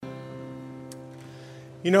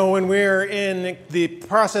You know, when we're in the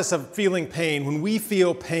process of feeling pain, when we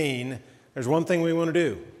feel pain, there's one thing we want to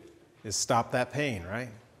do, is stop that pain, right?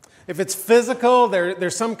 If it's physical,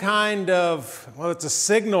 there's some kind of, it's a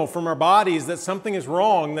signal from our bodies that something is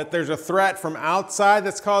wrong, that there's a threat from outside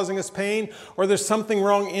that's causing us pain, or there's something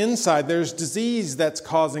wrong inside. There's disease that's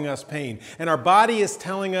causing us pain. And our body is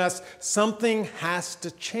telling us something has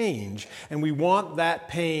to change, and we want that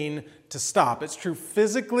pain to stop. It's true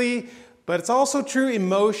physically, but it's also true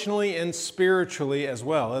emotionally and spiritually as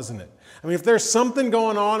well, isn't it? I mean, if there's something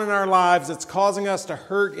going on in our lives that's causing us to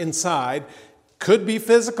hurt inside, could be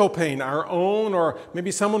physical pain, our own, or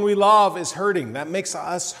maybe someone we love is hurting. That makes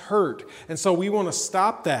us hurt. And so we want to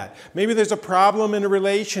stop that. Maybe there's a problem in a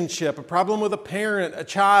relationship, a problem with a parent, a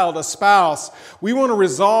child, a spouse. We want to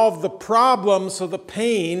resolve the problem so the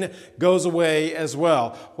pain goes away as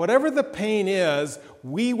well. Whatever the pain is,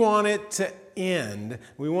 we want it to end.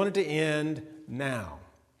 We want it to end now.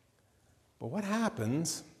 But what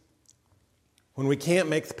happens when we can't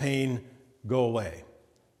make the pain go away?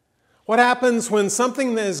 What happens when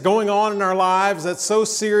something that is going on in our lives that's so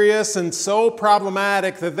serious and so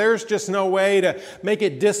problematic that there's just no way to make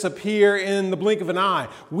it disappear in the blink of an eye?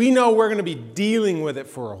 We know we're going to be dealing with it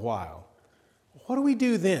for a while. What do we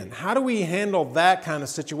do then? How do we handle that kind of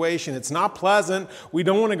situation? It's not pleasant. We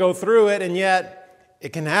don't want to go through it, and yet it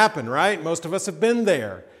can happen, right? Most of us have been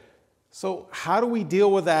there. So how do we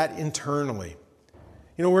deal with that internally?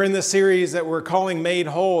 You know, we're in this series that we're calling Made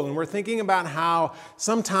Whole, and we're thinking about how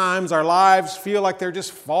sometimes our lives feel like they're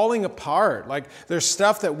just falling apart, like there's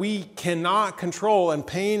stuff that we cannot control, and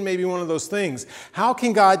pain may be one of those things. How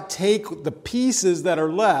can God take the pieces that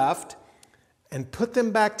are left and put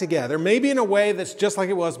them back together, maybe in a way that's just like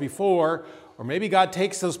it was before, or maybe God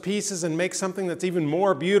takes those pieces and makes something that's even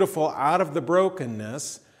more beautiful out of the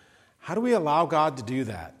brokenness? How do we allow God to do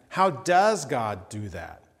that? How does God do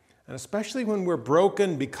that? And especially when we're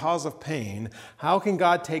broken because of pain, how can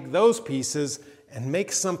God take those pieces and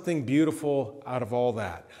make something beautiful out of all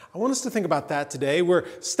that? I want us to think about that today. We're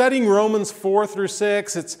studying Romans 4 through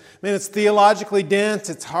 6. It's theologically dense.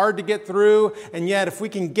 It's hard to get through. And yet, if we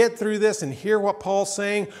can get through this and hear what Paul's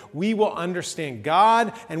saying, we will understand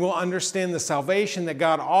God and we'll understand the salvation that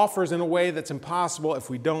God offers in a way that's impossible if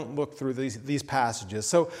we don't look through these passages.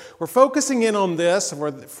 So we're focusing in on this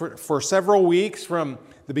for several weeks from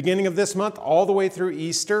the beginning of this month all the way through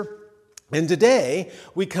Easter. And today,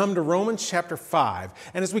 we come to Romans chapter 5.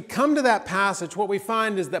 And as we come to that passage, what we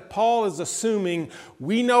find is that Paul is assuming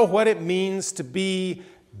we know what it means to be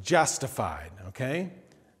justified, okay?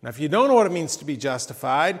 Now, if you don't know what it means to be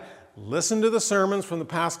justified, listen to the sermons from the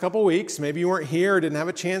past couple weeks. Maybe you weren't here or didn't have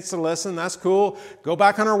a chance to listen. That's cool. Go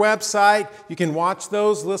back on our website. You can watch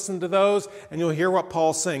those, listen to those, and you'll hear what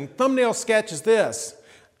Paul's saying. Thumbnail sketch is this.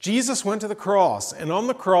 Jesus went to the cross, and on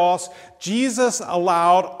the cross, Jesus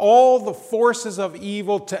allowed all the forces of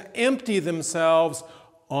evil to empty themselves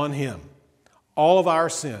on Him. All of our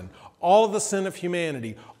sin, all of the sin of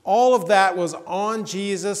humanity, all of that was on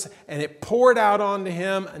Jesus, and it poured out onto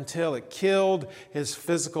Him until it killed His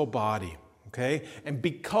physical body. Okay? And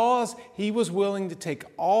because He was willing to take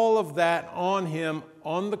all of that on Him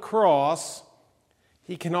on the cross,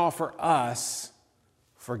 He can offer us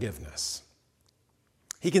forgiveness.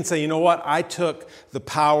 He can say, you know what? I took the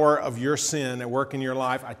power of your sin at work in your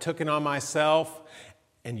life. I took it on myself,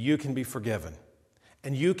 and you can be forgiven.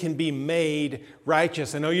 And you can be made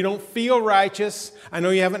righteous. I know you don't feel righteous. I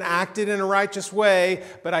know you haven't acted in a righteous way,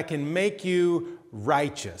 but I can make you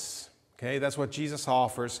righteous. Okay? That's what Jesus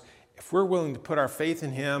offers if we're willing to put our faith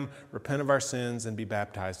in Him, repent of our sins, and be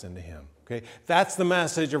baptized into Him. Okay? That's the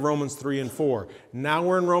message of Romans 3 and 4. Now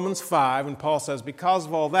we're in Romans 5, and Paul says, because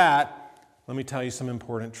of all that, let me tell you some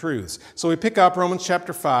important truths. So we pick up Romans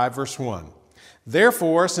chapter 5, verse 1.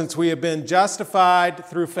 Therefore, since we have been justified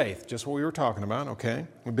through faith, just what we were talking about, okay?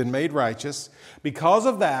 We've been made righteous. Because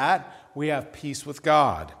of that, we have peace with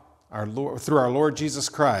God through our Lord Jesus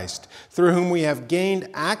Christ, through whom we have gained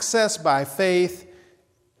access by faith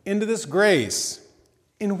into this grace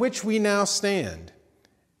in which we now stand.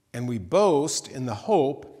 And we boast in the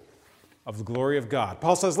hope of the glory of God.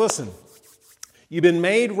 Paul says, listen, you've been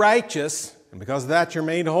made righteous, and because of that, you're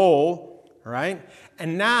made whole, all right?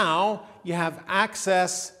 And now you have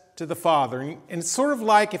access to the Father. And it's sort of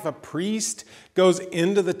like if a priest goes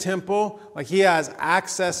into the temple, like he has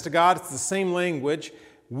access to God. It's the same language.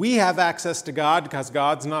 We have access to God because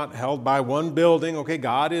God's not held by one building. Okay,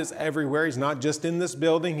 God is everywhere. He's not just in this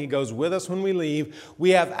building. He goes with us when we leave. We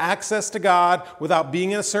have access to God without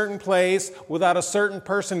being in a certain place, without a certain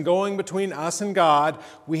person going between us and God.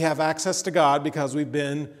 We have access to God because we've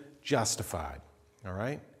been justified. All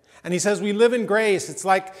right? And he says we live in grace. It's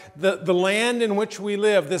like the land in which we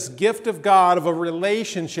live, this gift of God of a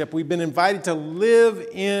relationship. We've been invited to live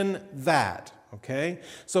in that. Okay?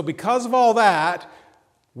 So because of all that,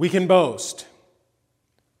 we can boast.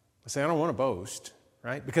 I say, I don't want to boast,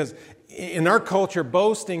 right? Because in our culture,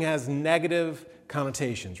 boasting has negative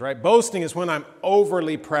connotations, right? Boasting is when I'm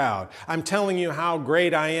overly proud. I'm telling you how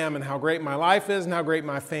great I am and how great my life is and how great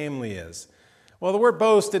my family is. Well, the word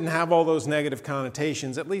boast didn't have all those negative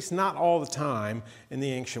connotations, at least not all the time in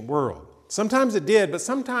the ancient world. Sometimes it did, but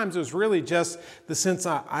sometimes it was really just the sense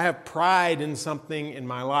I have pride in something in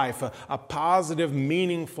my life, a positive,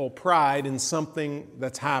 meaningful pride in something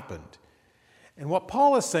that's happened. And what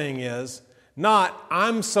Paul is saying is, not,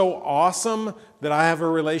 I'm so awesome that I have a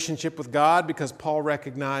relationship with God, because Paul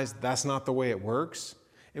recognized that's not the way it works.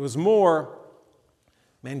 It was more,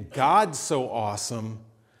 man, God's so awesome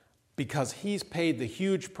because He's paid the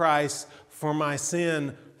huge price for my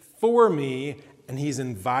sin for me, and He's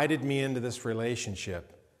invited me into this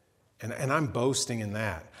relationship. And I'm boasting in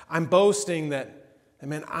that. I'm boasting that,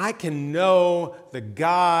 man, I can know the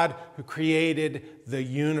God who created the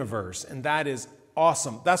universe, and that is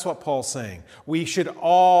awesome. That's what Paul's saying. We should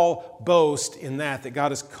all boast in that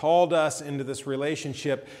God has called us into this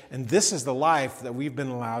relationship, and this is the life that we've been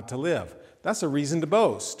allowed to live. That's a reason to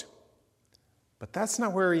boast. But that's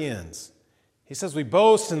not where he ends. He says we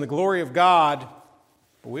boast in the glory of God,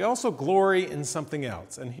 but we also glory in something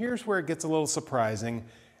else. And here's where it gets a little surprising,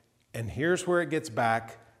 and here's where it gets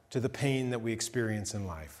back to the pain that we experience in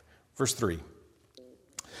life. Verse 3.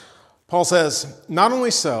 Paul says, not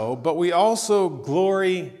only so, but we also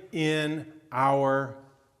glory in our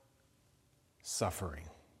suffering.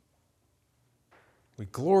 We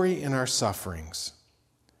glory in our sufferings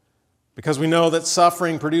because we know that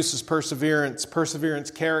suffering produces perseverance,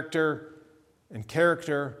 perseverance, character, and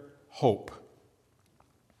character, hope.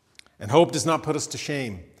 And hope does not put us to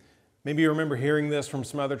shame. Maybe you remember hearing this from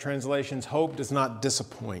some other translations. Hope does not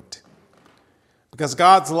disappoint. Because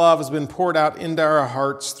God's love has been poured out into our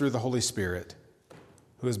hearts through the Holy Spirit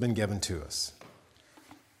who has been given to us.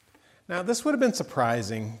 Now, this would have been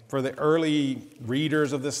surprising for the early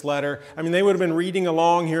readers of this letter. I mean, they would have been reading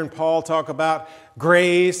along hearing Paul talk about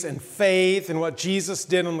grace and faith and what Jesus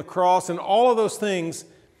did on the cross and all of those things,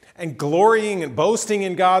 and glorying and boasting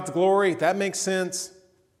in God's glory. That makes sense.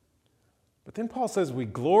 But then Paul says we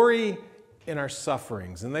glory in our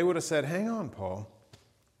sufferings. And they would have said, hang on, Paul.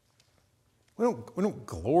 We don't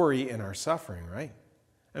glory in our suffering, right?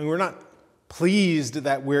 And we're not pleased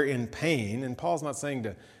that we're in pain. And Paul's not saying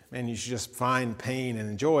man, you should just find pain and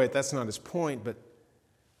enjoy it. That's not his point. But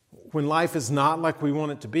when life is not like we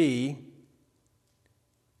want it to be,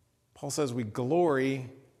 Paul says we glory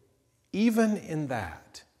even in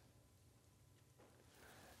that.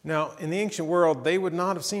 Now, in the ancient world, they would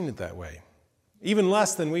not have seen it that way, even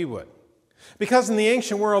less than we would. Because in the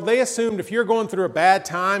ancient world, they assumed if you're going through a bad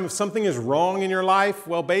time, if something is wrong in your life,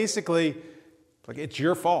 well, basically, it's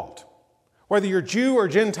your fault. Whether you're Jew or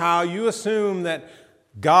Gentile, you assume that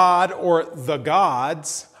God or the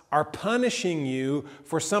gods are punishing you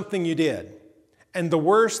for something you did. And the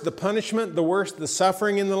worse the punishment, the worse the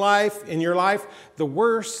suffering in your life, the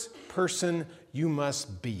worse person you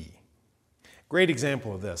must be. Great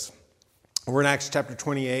example of this. We're in Acts chapter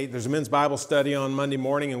 28. There's a men's Bible study on Monday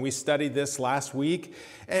morning, and we studied this last week.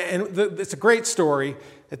 And it's a great story.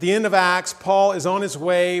 At the end of Acts, Paul is on his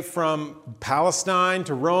way from Palestine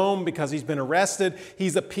to Rome because he's been arrested.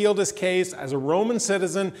 He's appealed his case as a Roman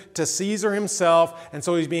citizen to Caesar himself, and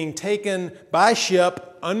so he's being taken by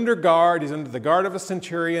ship under guard. He's under the guard of a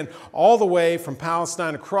centurion all the way from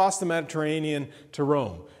Palestine across the Mediterranean to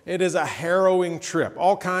Rome. It is a harrowing trip,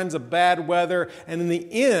 all kinds of bad weather, and in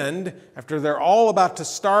the end, after they're all about to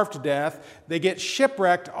starve to death, they get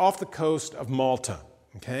shipwrecked off the coast of Malta.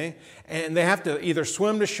 Okay? And they have to either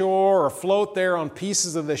swim to shore or float there on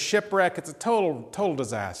pieces of the shipwreck. It's a total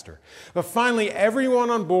disaster. But finally, everyone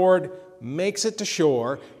on board makes it to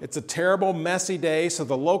shore. It's a terrible, messy day, so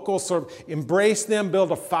the locals sort of embrace them,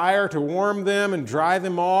 build a fire to warm them and dry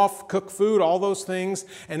them off, cook food, all those things.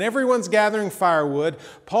 And everyone's gathering firewood.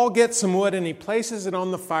 Paul gets some wood and he places it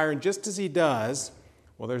on the fire, and just as he does,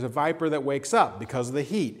 well, there's a viper that wakes up because of the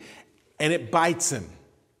heat, and it bites him.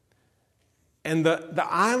 And the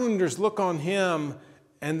islanders look on him,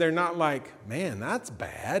 and they're not like, man, that's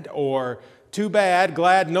bad, or too bad,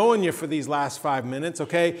 glad knowing you for these last 5 minutes,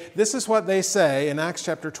 okay? This is what they say in Acts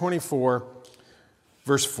chapter 24,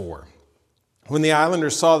 verse 4. When the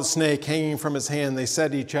islanders saw the snake hanging from his hand, they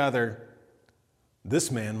said to each other,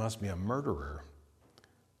 this man must be a murderer.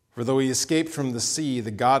 For though he escaped from the sea,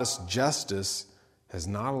 the goddess Justice has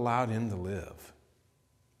not allowed him to live.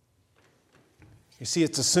 You see,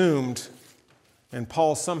 it's assumed, and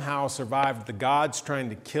Paul somehow survived the gods trying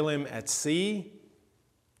to kill him at sea,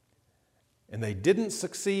 and they didn't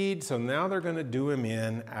succeed, so now they're going to do him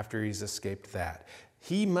in after he's escaped that.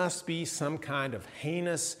 He must be some kind of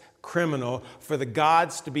heinous criminal for the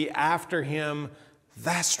gods to be after him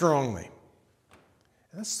that strongly.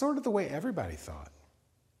 And that's sort of the way everybody thought.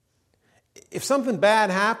 If something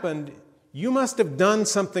bad happened, you must have done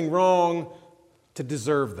something wrong to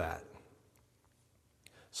deserve that.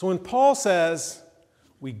 So when Paul says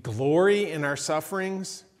we glory in our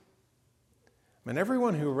sufferings,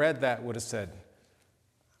 everyone who read that would have said,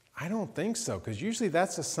 I don't think so, because usually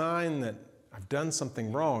that's a sign that I've done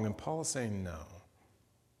something wrong. And Paul is saying no.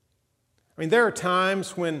 There are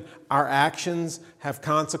times when our actions have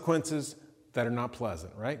consequences that are not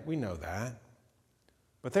pleasant, right? We know that.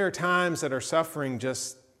 But there are times that our suffering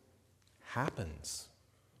just happens.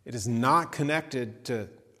 It is not connected to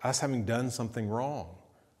us having done something wrong.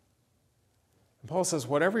 And Paul says,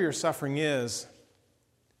 whatever your suffering is,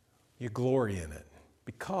 you glory in it.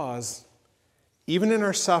 Because even in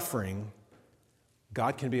our suffering,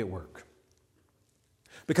 God can be at work.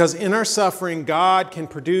 Because in our suffering, God can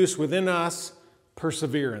produce within us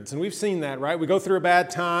perseverance. And we've seen that, right? We go through a bad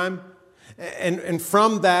time, and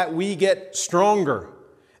from that, we get stronger.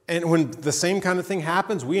 And when the same kind of thing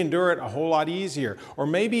happens, we endure it a whole lot easier. Or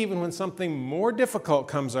maybe even when something more difficult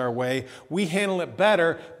comes our way, we handle it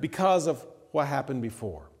better because of what happened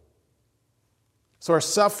before. So our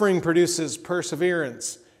suffering produces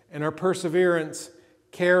perseverance, and our perseverance,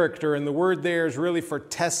 character. And the word there is really for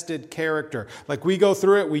tested character. Like we go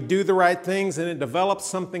through it, we do the right things, and it develops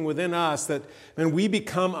something within us that when we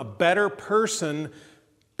become a better person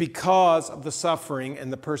because of the suffering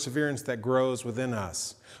and the perseverance that grows within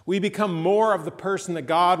us. We become more of the person that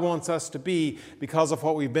God wants us to be because of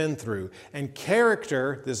what we've been through. And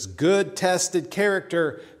character, this good tested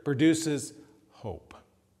character, produces hope.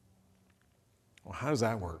 Well, how does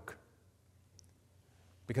that work?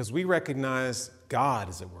 Because we recognize God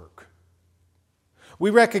is at work. We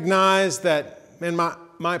recognize that,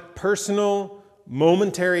 my personal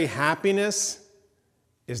momentary happiness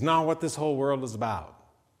is not what this whole world is about.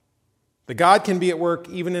 That God can be at work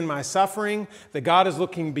even in my suffering, that God is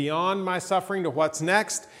looking beyond my suffering to what's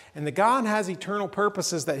next, and that God has eternal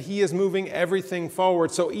purposes, that He is moving everything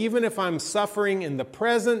forward. So even if I'm suffering in the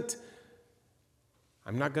present,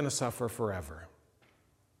 I'm not going to suffer forever.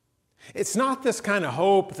 It's not this kind of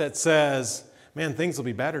hope that says, things will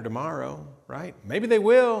be better tomorrow, right? Maybe they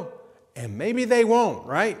will, and maybe they won't,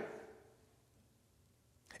 right?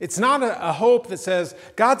 It's not a hope that says,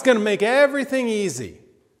 God's going to make everything easy,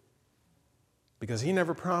 because He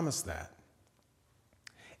never promised that.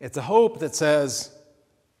 It's a hope that says,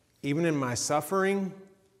 even in my suffering,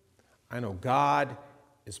 I know God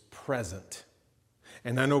is present,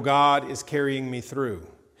 and I know God is carrying me through.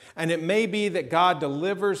 And it may be that God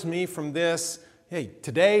delivers me from this,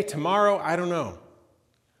 today, tomorrow, I don't know.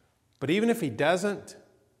 But even if He doesn't,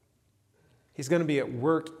 He's going to be at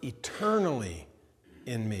work eternally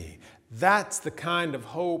in me. That's the kind of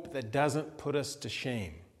hope that doesn't put us to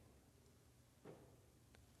shame.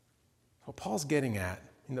 What Paul's getting at,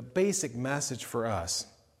 and the basic message for us,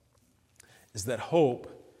 is that hope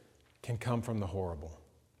can come from the horrible.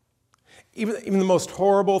 Even the most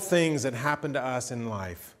horrible things that happen to us in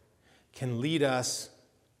life can lead us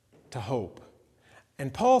to hope.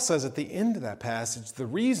 And Paul says at the end of that passage, the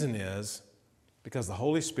reason is because the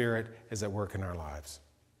Holy Spirit is at work in our lives.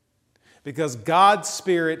 Because God's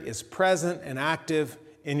Spirit is present and active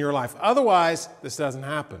in your life. Otherwise, this doesn't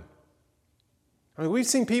happen. We've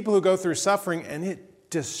seen people who go through suffering and it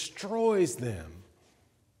destroys them.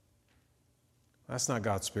 That's not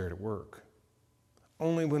God's Spirit at work.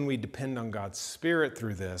 Only when we depend on God's Spirit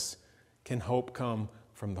through this can hope come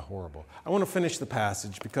from the horrible. I want to finish the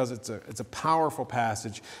passage because it's a powerful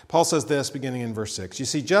passage. Paul says this beginning in verse 6. You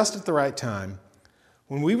see, just at the right time,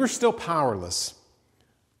 when we were still powerless,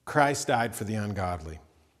 Christ died for the ungodly.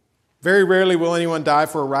 Very rarely will anyone die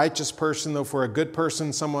for a righteous person, though for a good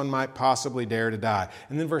person someone might possibly dare to die.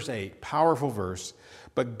 And then verse 8, powerful verse.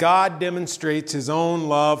 But God demonstrates His own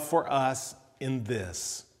love for us in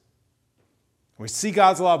this. We see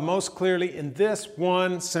God's love most clearly in this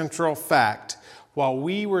one central fact. While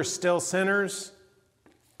we were still sinners,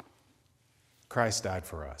 Christ died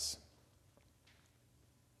for us.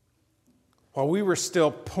 While we were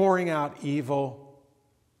still pouring out evil,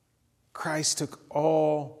 Christ took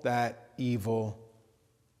all that evil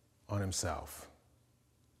on Himself.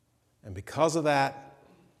 And because of that,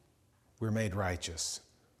 we're made righteous.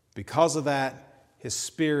 Because of that, His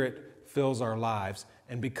Spirit fills our lives.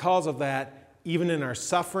 And because of that, even in our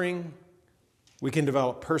suffering, We can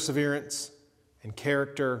develop perseverance and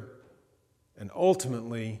character and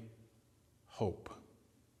ultimately hope.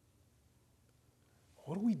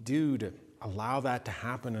 What do we do to allow that to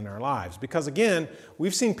happen in our lives? Because again,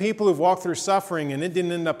 we've seen people who've walked through suffering and it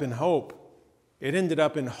didn't end up in hope. It ended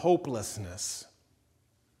up in hopelessness.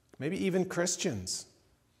 Maybe even Christians.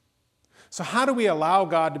 So how do we allow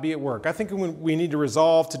God to be at work? I think we need to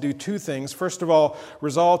resolve to do two things. First of all,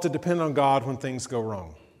 resolve to depend on God when things go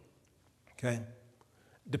wrong. Okay?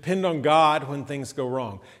 Depend on God when things go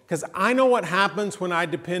wrong. Because I know what happens when I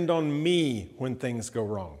depend on me when things go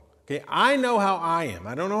wrong. Okay? I know how I am.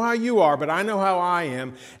 I don't know how you are, but I know how I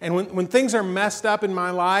am. And when things are messed up in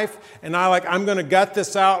my life and I'm going to gut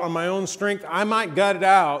this out on my own strength, I might gut it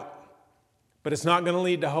out, but it's not going to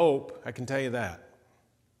lead to hope. I can tell you that.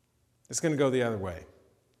 It's going to go the other way.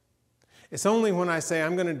 It's only when I say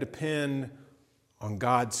I'm going to depend on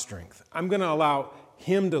God's strength. I'm going to allow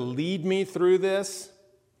Him to lead me through this.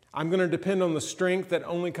 I'm going to depend on the strength that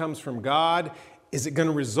only comes from God. Is it going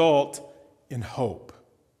to result in hope?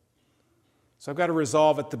 So I've got to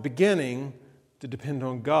resolve at the beginning to depend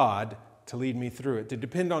on God to lead me through it, to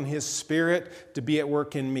depend on His Spirit to be at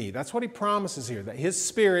work in me. That's what He promises here, that His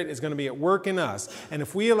Spirit is going to be at work in us. And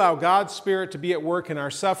if we allow God's Spirit to be at work in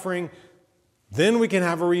our suffering, then we can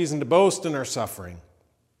have a reason to boast in our suffering,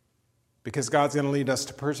 because God's going to lead us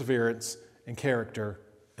to perseverance and character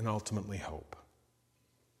and ultimately hope.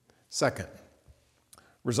 Second,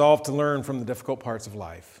 resolve to learn from the difficult parts of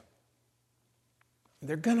life.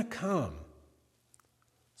 They're going to come.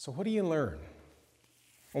 So what do you learn?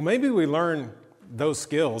 Well, maybe we learn those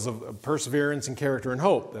skills of perseverance and character and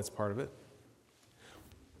hope. That's part of it.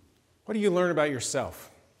 What do you learn about yourself?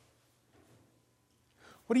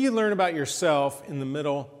 What do you learn about yourself in the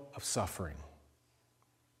middle of suffering?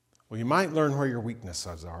 Well, you might learn where your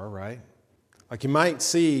weaknesses are, right? Like you might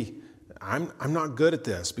see, I'm not good at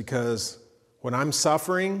this because when I'm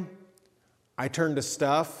suffering, I turn to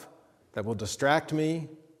stuff that will distract me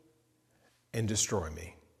and destroy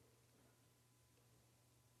me.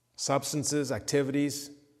 Substances,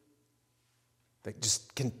 activities that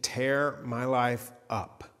just can tear my life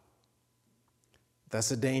up.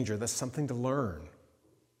 That's a danger. That's something to learn.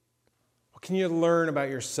 What can you learn about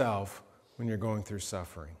yourself when you're going through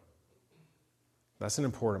suffering? That's an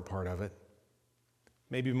important part of it.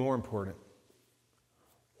 Maybe more important.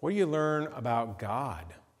 What do you learn about God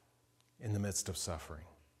in the midst of suffering?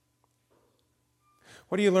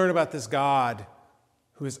 What do you learn about this God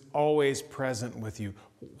who is always present with you?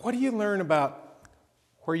 What do you learn about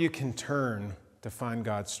where you can turn to find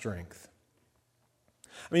God's strength?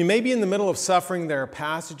 I mean, maybe in the middle of suffering, there are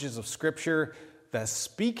passages of Scripture that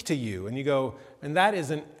speak to you, and you go, and that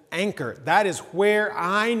is an anchor. That is where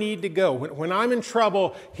I need to go. When I'm in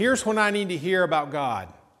trouble, here's what I need to hear about God.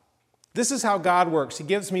 This is how God works. He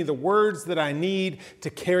gives me the words that I need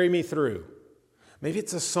to carry me through. Maybe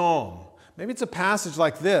it's a psalm. Maybe it's a passage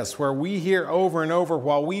like this where we hear over and over,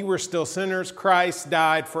 while we were still sinners, Christ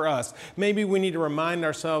died for us. Maybe we need to remind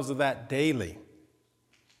ourselves of that daily.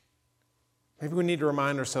 Maybe we need to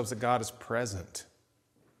remind ourselves that God is present.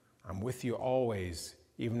 I'm with you always,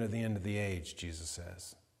 even to the end of the age, Jesus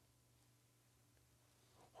says.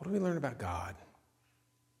 What do we learn about God?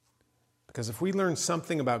 Because if we learn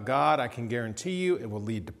something about God, I can guarantee you it will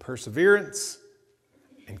lead to perseverance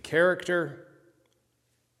and character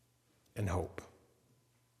and hope.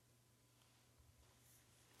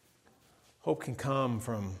 Hope can come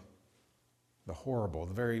from the horrible,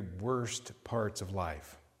 the very worst parts of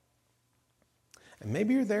life. And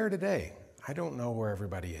maybe you're there today. I don't know where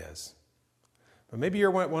everybody is. But maybe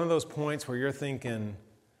you're at one of those points where you're thinking,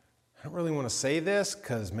 I don't really want to say this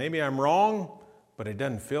because maybe I'm wrong, but it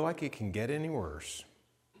doesn't feel like it can get any worse.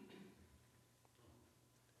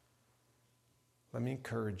 Let me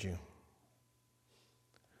encourage you.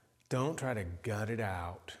 Don't try to gut it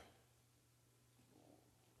out.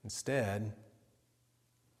 Instead,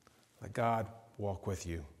 let God walk with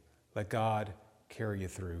you. Let God carry you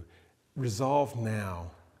through. Resolve now,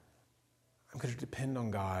 I'm going to depend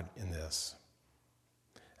on God in this.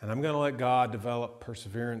 And I'm going to let God develop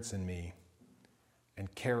perseverance in me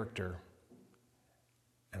and character.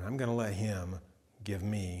 And I'm going to let Him give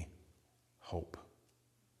me hope.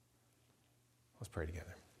 Let's pray together.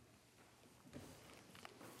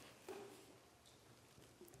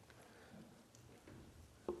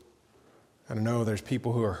 I know there's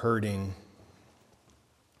people who are hurting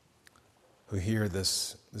who hear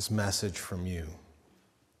this message from you.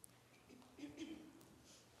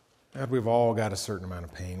 God, we've all got a certain amount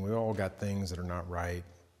of pain. We've all got things that are not right.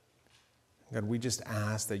 God, we just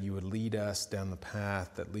ask that you would lead us down the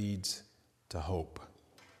path that leads to hope.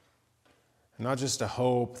 Not just a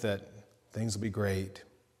hope that things will be great,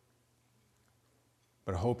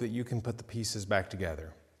 but a hope that you can put the pieces back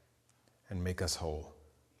together and make us whole.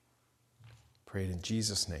 Pray it in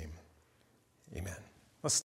Jesus' name. Amen.